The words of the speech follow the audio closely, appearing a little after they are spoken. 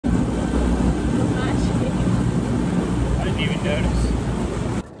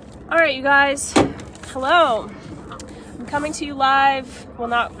All right, you guys, hello. I'm coming to you live, well,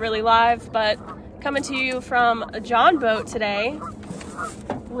 not really live, but coming to you from a John boat today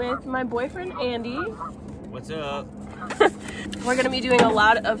with my boyfriend, Andy. What's up? We're gonna be doing a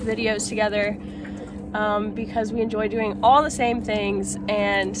lot of videos together because we enjoy doing all the same things,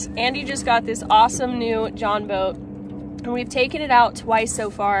 and Andy just got this awesome new John boat, and we've taken it out twice so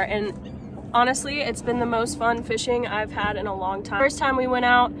far, and honestly, it's been the most fun fishing I've had in a long time. First time we went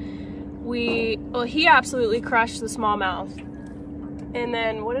out, he absolutely crushed the smallmouth. And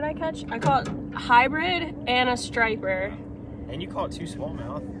then, what did I catch? I caught a hybrid and a striper. And you caught 2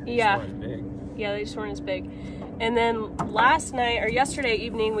 smallmouth. Yeah. They just weren't as big. Yeah, they just weren't as big. And then last night, or yesterday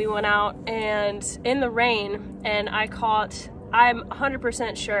evening, we went out and in the rain, and I caught, I'm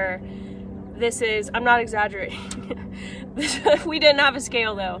 100% sure this is, I'm not exaggerating. We didn't have a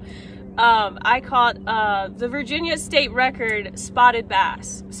scale though. I caught the Virginia state record spotted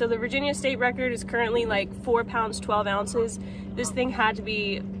bass. So the Virginia state record is currently like 4 pounds, 12 ounces. This thing had to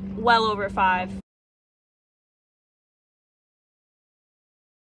be well over 5.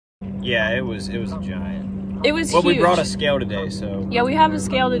 Yeah, it was a giant. It was huge. Well, we brought a scale today, so. Yeah, we have a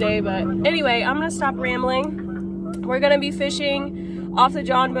scale today, but anyway, I'm gonna stop rambling. We're gonna be fishing off the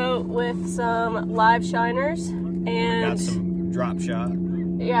John boat with some live shiners and got some drop shot.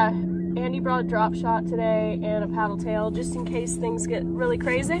 Yeah. Andy brought a drop shot today and a paddle tail just in case things get really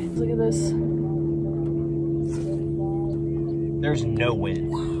crazy. Look at this. There's no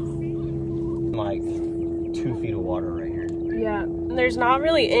wind. Like 2 feet of water right here. Yeah, there's not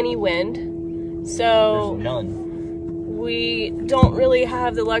really any wind. So there's none. We don't really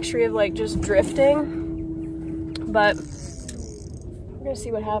have the luxury of like just drifting, but we're gonna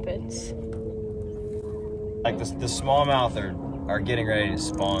see what happens. Like the smallmouth are getting ready to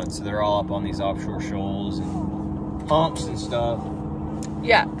spawn, so they're all up on these offshore shoals and humps and stuff.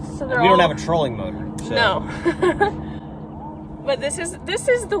 Yeah, so we don't have a trolling motor. So. No. But this is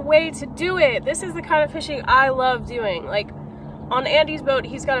the way to do it. This is the kind of fishing I love doing. Like on Andy's boat,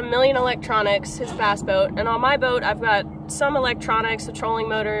 he's got a million electronics, his bass boat, and on my boat, I've got some electronics, a trolling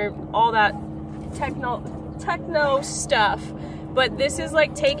motor, all that techno stuff. But this is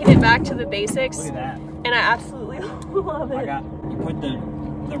like taking it back to the basics. Look at that. And I absolutely love it. You put the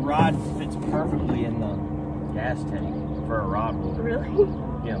rod fits perfectly in the gas tank for a rod holder. Really?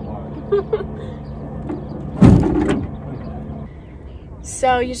 Yeah, why?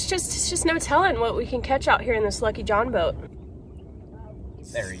 So it's just no telling what we can catch out here in this lucky John boat.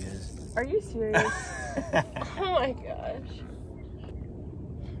 There he is. Are you serious? Oh my gosh.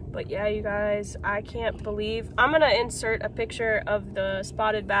 But yeah, you guys, I can't believe, I'm gonna insert a picture of the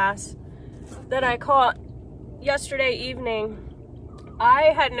spotted bass that I caught yesterday evening.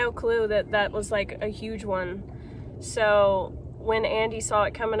 I had no clue that that was like a huge one. So when Andy saw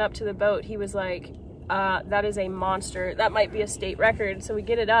it coming up to the boat, he was like, that is a monster. That might be a state record. So we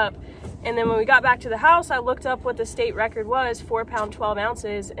get it up. And then when we got back to the house, I looked up what the state record was, 4 pound, 12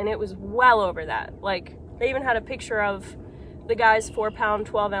 ounces. And it was well over that. Like they even had a picture of the guy's 4 pound,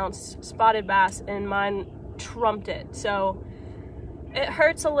 12 ounce spotted bass, and mine trumped it. So it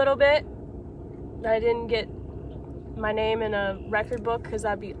hurts a little bit that I didn't get my name in a record book, because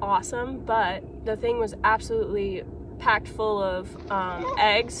that'd be awesome, but the thing was absolutely packed full of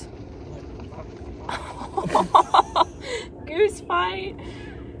eggs. Goose fight.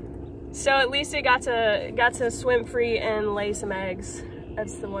 So at least it got to swim free and lay some eggs.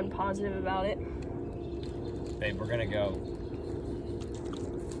 That's the one positive about it. Babe, we're gonna go.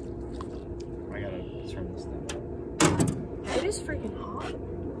 I gotta turn this thing on. It is freaking hot.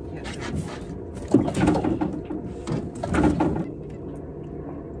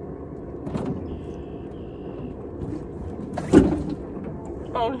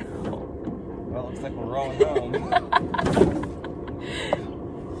 Oh no. Well, looks like we're rowing home.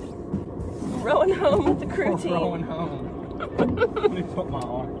 Rowing home with the crew team. Rowing home. Let me put my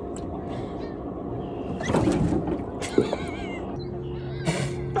arm.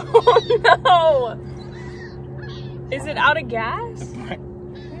 Oh no! Is it out of gas?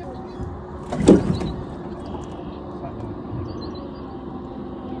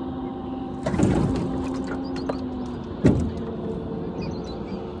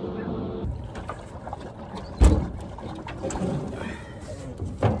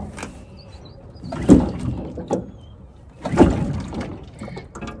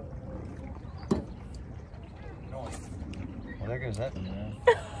 Well, there goes that thing, man.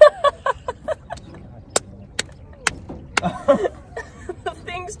 The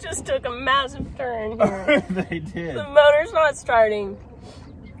things just took a massive turn here. They did. The motor's not starting.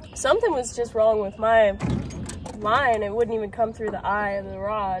 Something was just wrong with my line, it wouldn't even come through the eye of the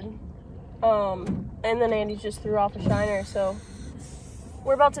rod. And then Andy just threw off a shiner, so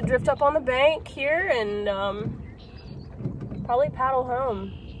we're about to drift up on the bank here and probably paddle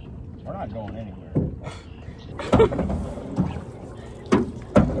home. We're not going anywhere.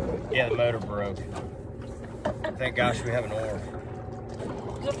 Yeah, the motor broke. Thank gosh we have an oar.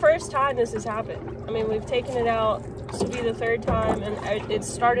 It's the first time this has happened. I mean, we've taken it out. This will be the third time, and it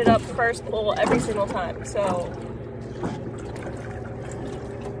started up first pull every single time, so.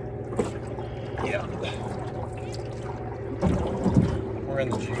 Yeah. We're in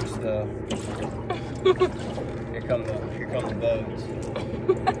the juice though. Here come the boats.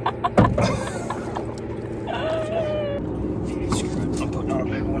 Screw it, I'm putting on a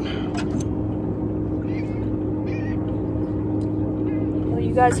big one. Well,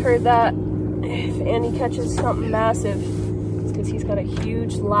 you guys heard that. If Andy catches something massive, it's because he's got a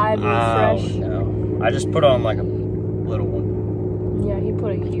huge live fresh. No. I just put on like a little one. Yeah, he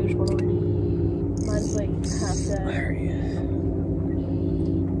put a huge one on. Mine's like half that. There he is.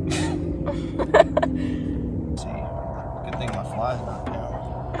 See, good thing my fly's not down.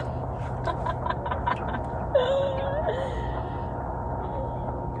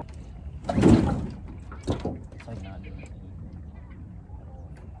 It's like not doing anything.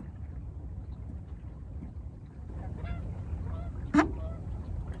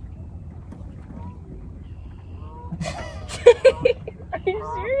 Are you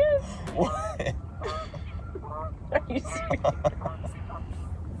serious? What? Are you serious?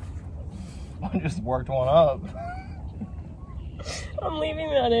 I just worked one up. I'm leaving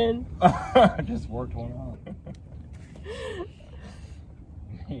that in. I just worked one up.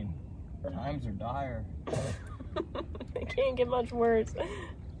 I mean, times are dire. It can't get much worse.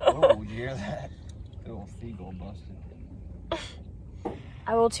 Oh, did you hear that? Little seagull busted.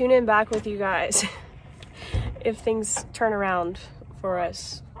 I will tune in back with you guys if things turn around for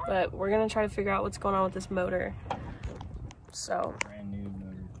us. But we're gonna try to figure out what's going on with this motor. So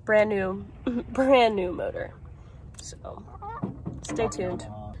brand new motor. So stay tuned.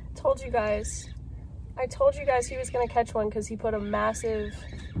 I told you guys he was gonna catch one because he put a massive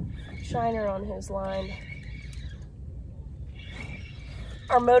shiner on his line.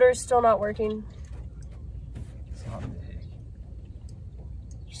 Our motor's still not working. It's not big.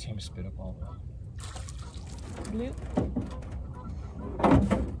 Just seems to spit up all the Bloop.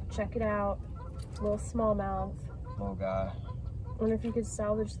 Check it out. Little smallmouth. little guy. Wonder if you could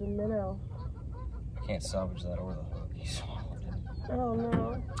salvage the minnow. I can't salvage that or the hook. He swallowed it. Oh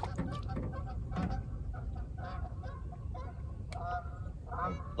no.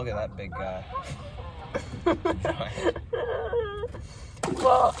 Look at that big guy.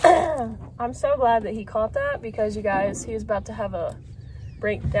 Well, I'm so glad that he caught that because you guys, he was about to have a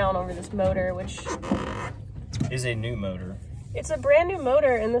breakdown over this motor, which is a new motor. It's a brand new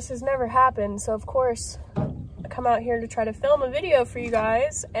motor and this has never happened. So of course I come out here to try to film a video for you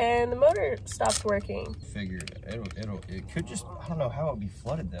guys and the motor stops working. Figured it could just, I don't know how it would be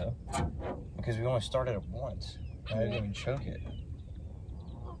flooded though, because we only started it once. I didn't even choke it.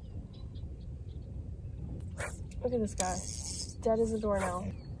 Look at this guy, dead as a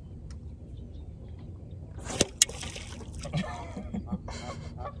doornail.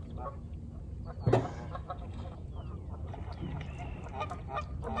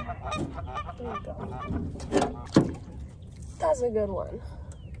 There you go. That's a good one.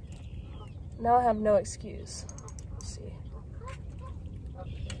 Now I have no excuse. Let's see.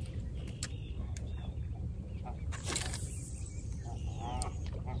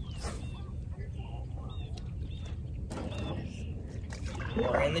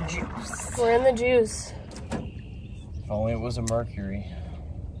 We're in the juice. We're in the juice. If only it was a Mercury,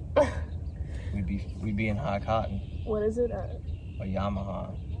 we'd be in high cotton. What is it? A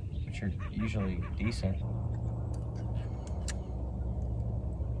Yamaha, which are usually decent.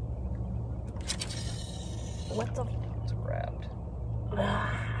 What the? It's wrapped.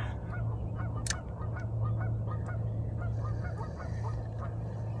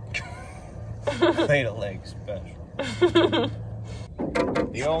 Made a leg special.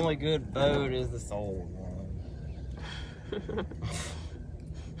 The only good boat is the sold one.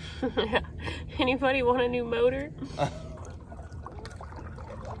 Anybody want a new motor?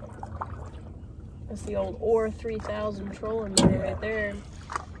 That's the old OR 3000 trolling motor right there.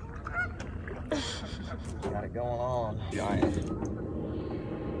 Got it going on. Giant.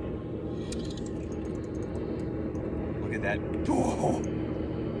 Look at that.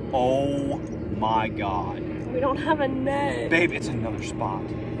 Oh my God. We don't have a net. Babe, it's another spot.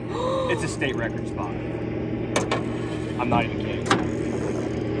 It's a state record spot. I'm not even kidding.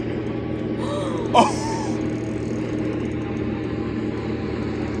 Oh!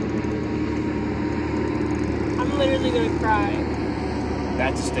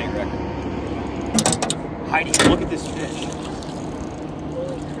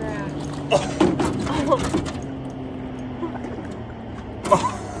 Oh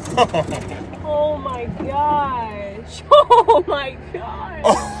my gosh. Oh my gosh.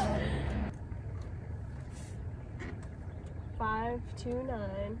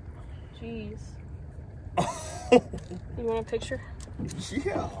 529. Jeez. You want a picture?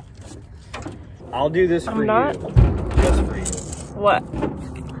 Yeah. I'll do this for not. you. Just for you. What?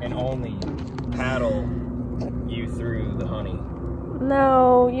 And only paddle you through the honey.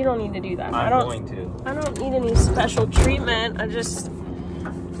 No, you don't need to do that. I'm going to. I don't need any special treatment. I just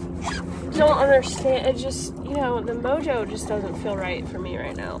don't understand. It just, you know, the mojo just doesn't feel right for me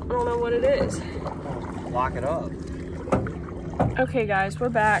right now. I don't know what it is. Lock it up. Okay, guys, we're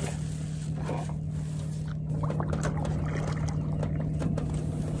back.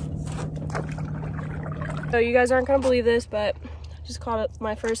 So you guys aren't gonna believe this, but I just caught up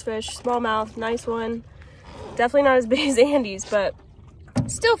my first fish, smallmouth, nice one. Definitely not as big as Andy's, but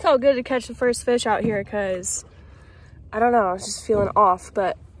still felt good to catch the first fish out here because, I don't know, I was just feeling off,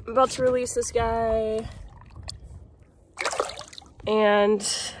 but I'm about to release this guy. And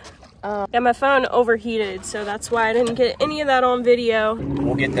yeah, my phone overheated, so that's why I didn't get any of that on video.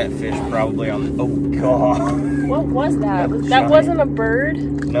 We'll get that fish probably on, oh God. What was that? That wasn't a bird?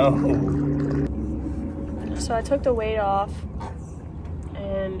 No. So I took the weight off,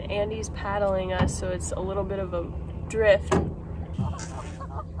 and Andy's paddling us, so it's a little bit of a drift.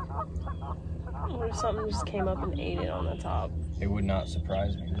 What if something just came up and ate it on the top? It would not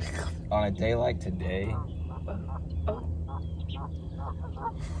surprise me. On a day like today. Oh.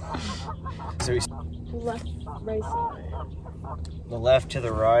 So he's Left, right side. the left to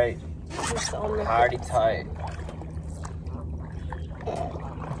the right. Just on the Hardy tight.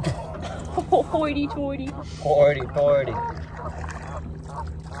 Oh, hoity-toity. Hoity.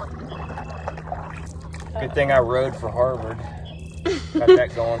 Good thing I rode for Harvard. Got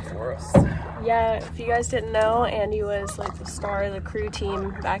that going for us. Yeah, if you guys didn't know, Andy was like the star of the crew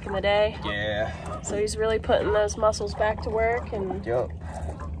team back in the day. Yeah. So he's really putting those muscles back to work, and Yep.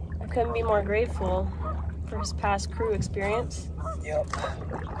 I couldn't be more grateful for his past crew experience. Yep.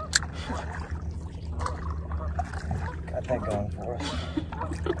 Got that going for us.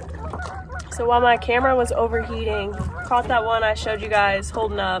 So while my camera was overheating, caught that one I showed you guys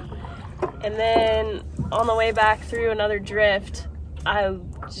holding up, and then on the way back through another drift, I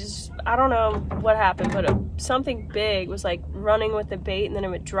don't know what happened, but something big was like running with the bait, and then it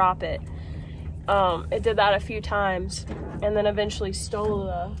would drop it. It did that a few times, and then eventually stole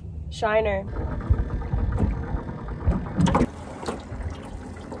the shiner.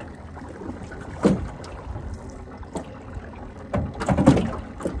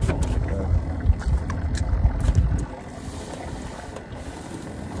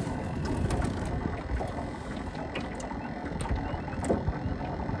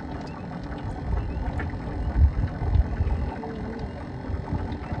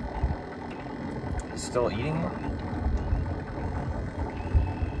 Still eating it?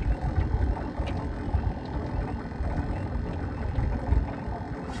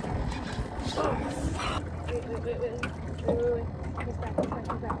 Wait. He's back.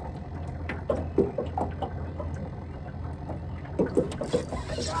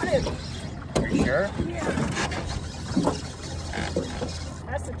 Got him. Are you sure? Yeah.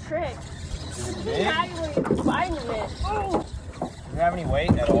 That's a trick. Is it He's big? actually biting it. Oh. Do you have any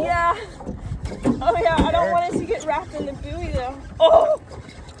weight at all? Yeah. Oh yeah, I don't want it to get wrapped in the buoy though. Oh!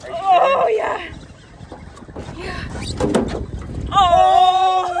 Oh yeah! Yeah.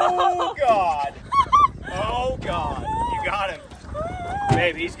 Oh God! Oh God! You got him.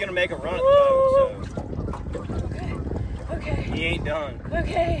 Babe, he's gonna make a run at the boat, so. Okay. He ain't done.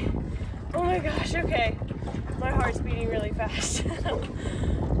 Okay. Oh my gosh, okay. My heart's beating really fast. Oh,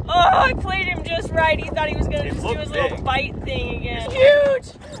 I played him just right. He thought he was gonna just do his little bite thing again. It's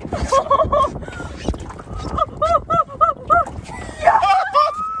huge!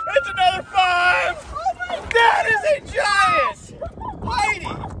 It's another 5! Oh my God. That is a giant!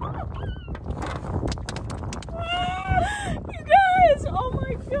 Whitey! You guys, oh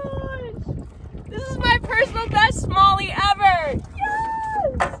my gosh. This is my personal best smallie ever.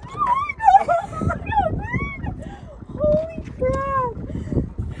 Yes! Oh my God. Holy crap.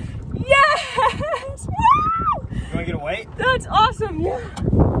 Yes! Woo! You wanna get a weight? That's awesome, yeah.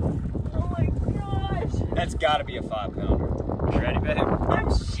 Oh my gosh. That's gotta be a 5-pounder. You ready, babe? I'm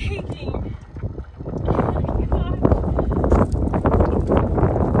shaking. Oh my God.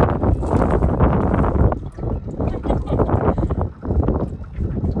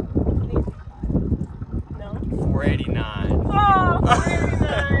 No? 489. Oh,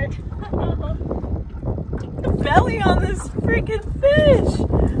 489. The belly on this freaking fish.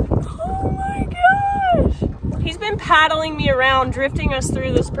 Oh been paddling me around, drifting us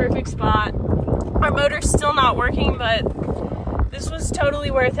through this perfect spot. Our motor's still not working, but this was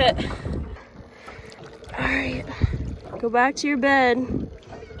totally worth it. All right, go back to your bed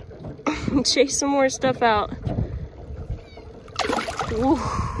and chase some more stuff out.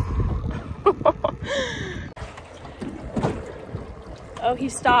 Oh, he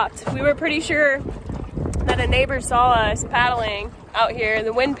stopped. We were pretty sure that a neighbor saw us paddling out here.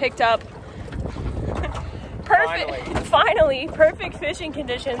 The wind picked up. Perfect, finally, perfect fishing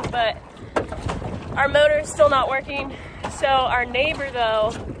conditions, but our motor is still not working. So our neighbor,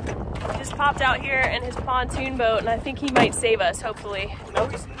 though, just popped out here in his pontoon boat, and I think he might save us, hopefully. No,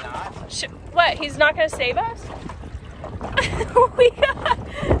 he's not. What, he's not gonna save us?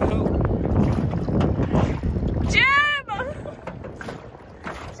 Jim!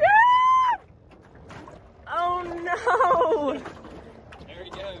 Jim! Oh no! There he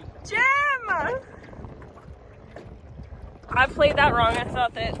goes. Jim! I played that wrong. I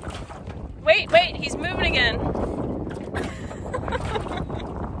thought that... Wait, he's moving again.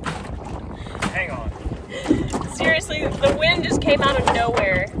 Hang on. Seriously, the wind just came out of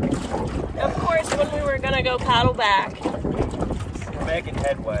nowhere. Of course, when we were gonna go paddle back. We're making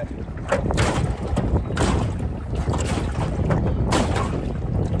headway.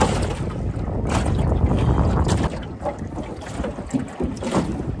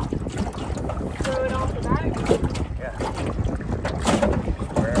 Throw it off the back? Yeah.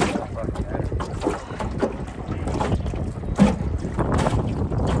 Wherever the fuck you had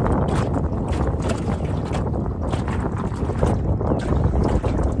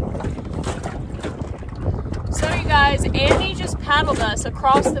So you guys, Andy just paddled us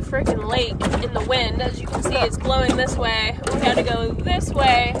across the freaking lake in the wind. As you can see, it's blowing this way. We had to go this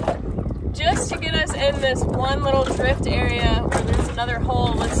way just to get us in this one little drift area where there's another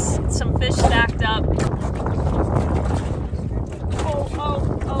hole with some fish stacked up. Oh.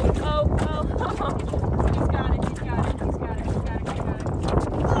 He's got it.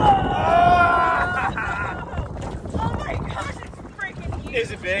 Oh my gosh, it's freaking huge.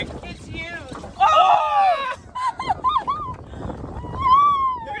 Is it big? It's huge. Oh!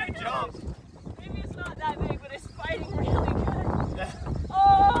 Look at it jump. Maybe it's not that big, but it's fighting really good.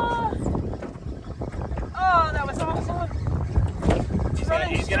 Oh, that was awesome.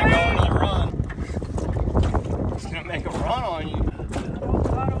 He's gonna go on the run. He's gonna make a run on you.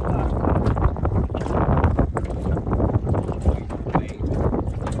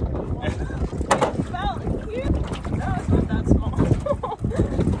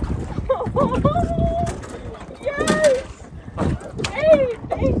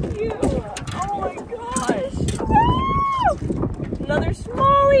 Another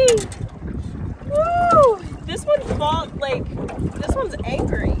smallie. Woo! This one fought, like, this one's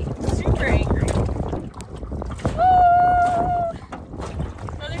angry. Super angry.